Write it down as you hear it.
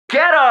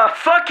get a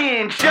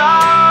fucking job.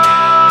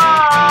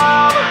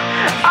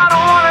 I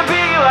don't wanna be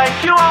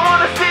like you, I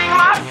wanna sing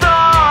my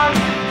songs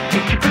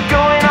and keep it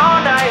going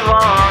all night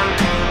long.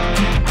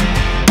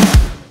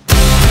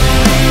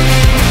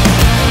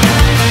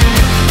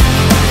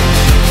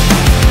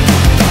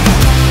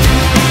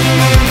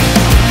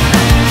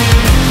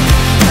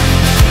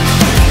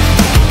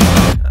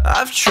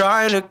 I've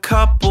tried a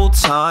couple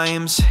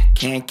times,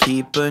 can't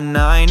keep a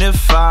 9 to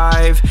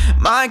 5.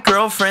 My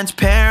girlfriend's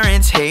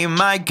parents hate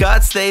my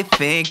guts, they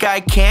think I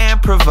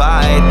can't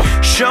provide.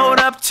 Showed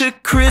up to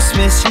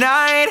Christmas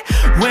night,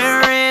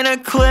 wearing a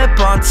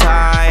clip-on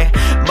tie.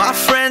 My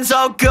friends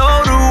all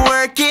go to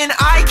work and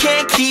I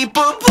can't keep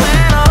a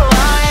plan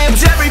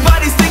alive.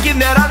 Everybody's thinking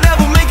that I'll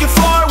never make it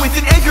far with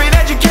an 8th grade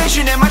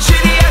education and my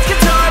shitty-ass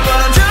guitar. But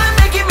I'm done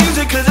making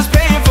music cause it's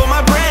paying for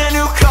my brand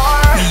new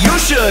car. You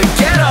should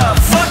get a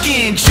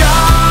fucking job.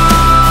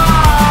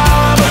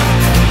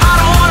 I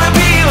don't wanna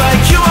be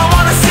like you, I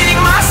wanna sing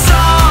my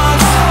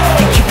songs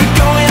and keep it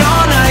going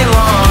all night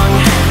long.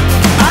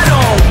 I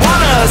don't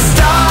wanna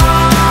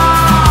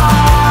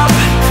stop.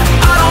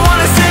 I don't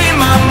wanna save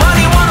my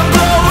money, wanna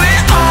blow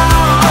it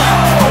all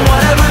on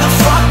whatever the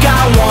fuck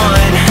I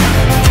want.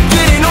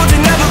 Getting old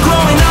and never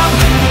growing up,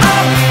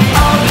 up,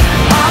 up,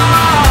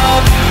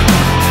 up.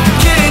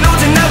 Getting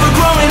old and never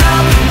growing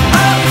up,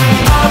 up,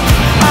 up,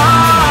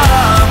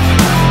 up.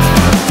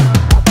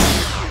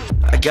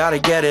 I gotta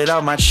get it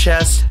off my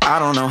chest. I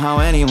don't know how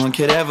anyone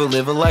could ever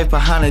live a life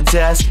behind a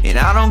desk. And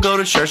I don't go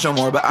to church no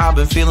more, but I've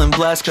been feeling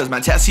blessed cause my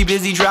Tessie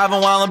busy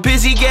driving while I'm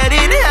busy getting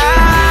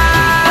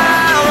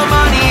hella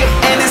money.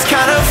 And it's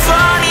kinda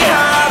funny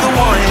how the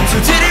ones who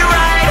did it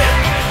right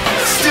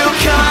still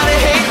kinda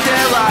hate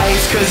their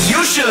lives. Cause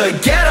you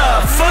should get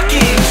a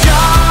fucking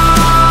job.